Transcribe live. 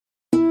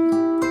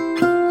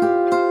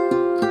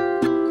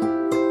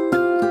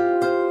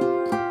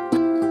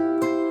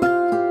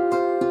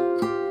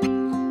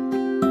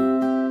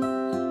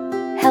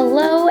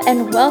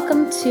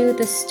Welcome to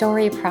The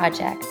Story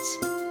Project.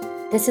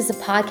 This is a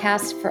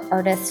podcast for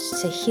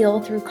artists to heal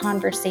through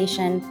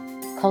conversation,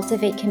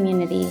 cultivate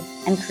community,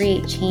 and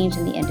create change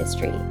in the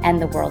industry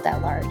and the world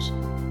at large.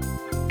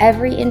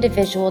 Every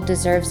individual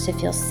deserves to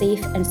feel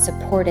safe and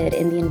supported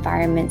in the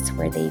environments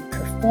where they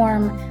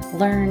perform,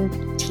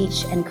 learn,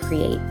 teach, and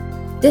create.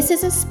 This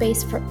is a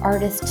space for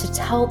artists to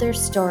tell their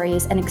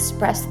stories and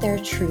express their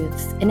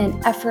truths in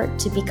an effort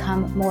to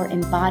become more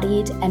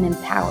embodied and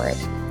empowered.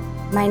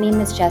 My name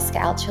is Jessica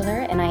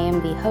Altschuler, and I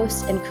am the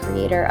host and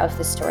creator of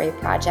The Story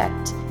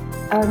Project.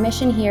 Our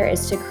mission here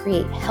is to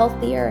create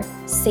healthier,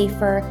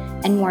 safer,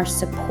 and more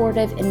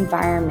supportive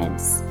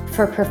environments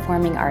for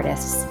performing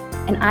artists.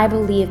 And I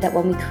believe that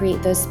when we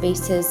create those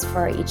spaces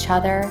for each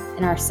other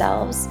and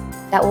ourselves,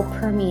 that will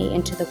permeate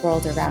into the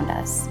world around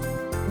us.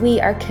 We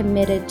are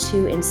committed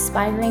to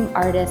inspiring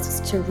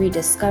artists to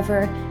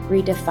rediscover,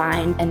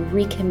 redefine, and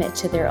recommit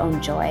to their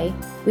own joy.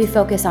 We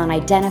focus on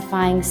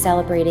identifying,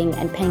 celebrating,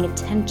 and paying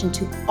attention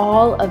to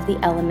all of the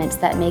elements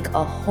that make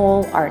a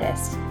whole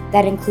artist.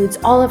 That includes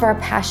all of our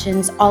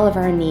passions, all of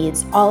our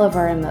needs, all of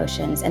our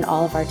emotions, and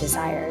all of our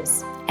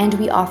desires. And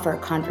we offer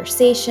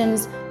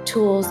conversations,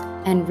 tools,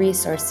 and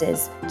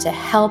resources to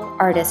help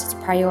artists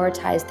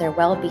prioritize their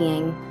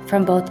well-being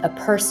from both a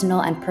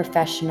personal and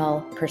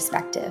professional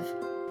perspective.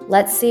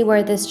 Let's see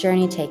where this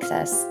journey takes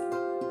us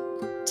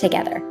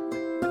together.